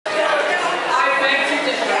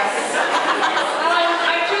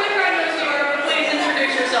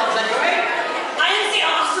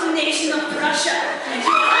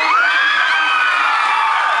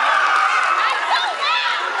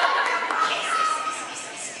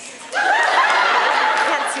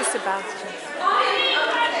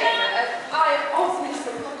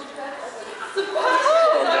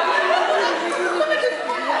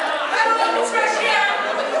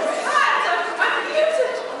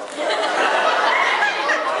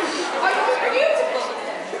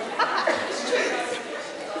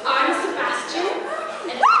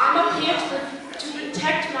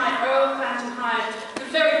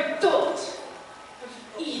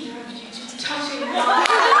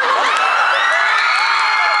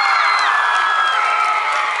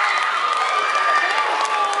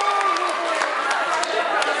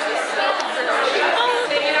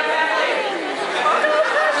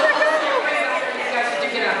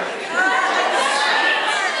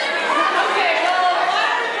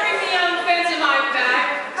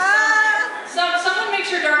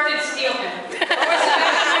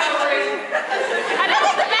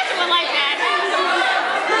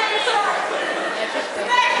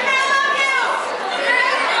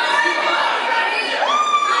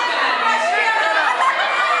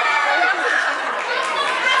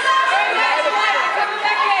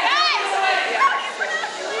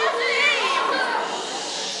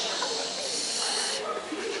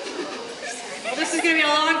going to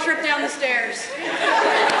be a long trip down the stairs.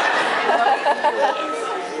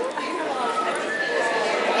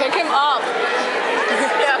 Pick him up. Oh,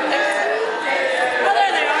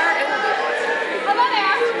 there they are. How about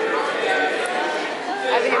that?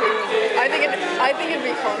 I think it'd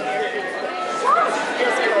be funnier.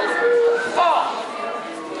 Oh.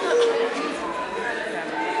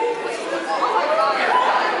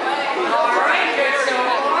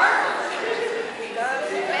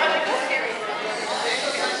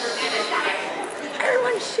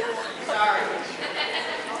 Everyone shut up. Sorry.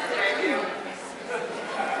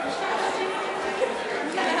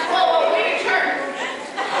 Oh, wait, turn.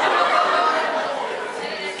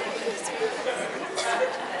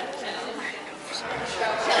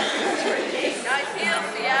 Nice heel,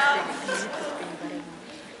 Ciel.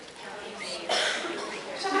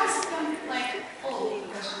 Should I ask them, like,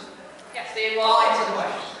 questions? Yes, they all answer the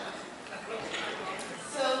question.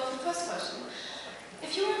 So, the first question. If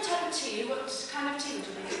you were a type of tea, what kind of tea would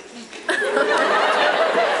you be?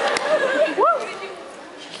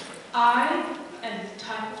 I am the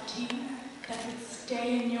type of tea that would stay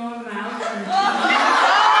in your mouth and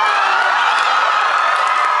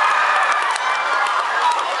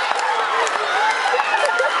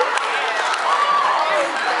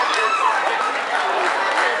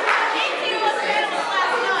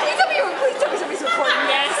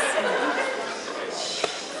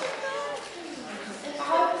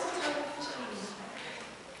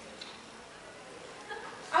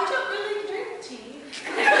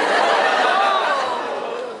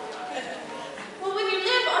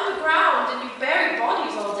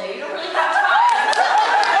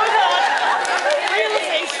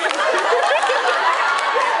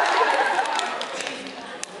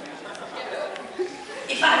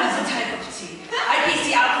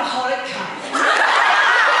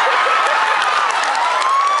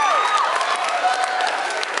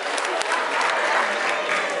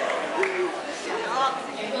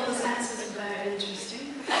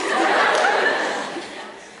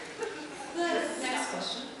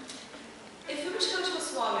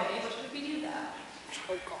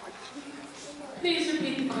please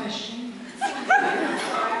repeat the question.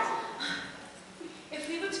 If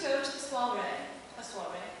we were to go to the soiree, a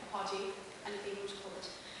party, anything you would call it,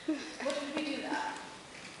 what would we do there?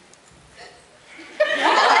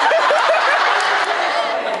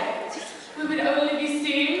 We would only be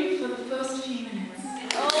seen for the first few minutes.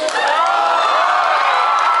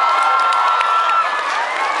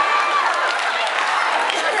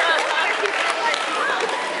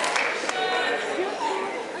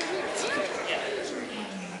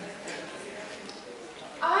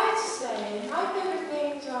 I'd say my favorite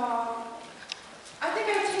things are, I think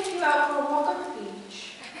I'd take you out for a walk on the beach.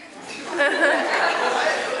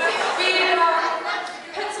 We'd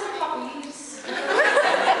pet some puppies.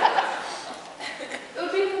 It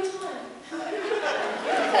would be a good time. All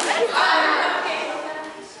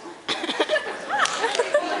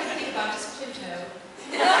I can think about is Pluto.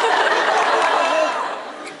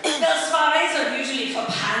 Those soirees are usually for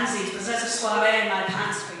pansies, but there's a soiree in my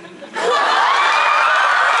pants for you.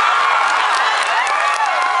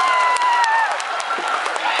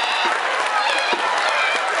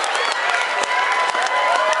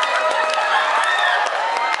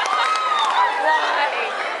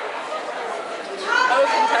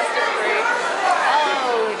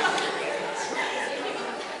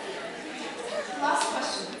 Last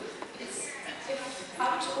question is, if I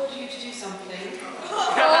were to order you to do something.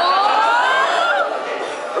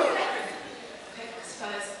 Okay,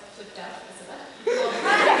 surprise, flipped out, Isabel. If I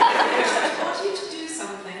order you to do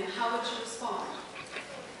something, how would you respond?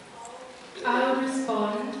 I would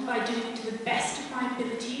respond by doing it to the best of my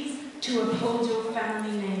abilities to uphold your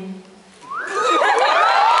family name.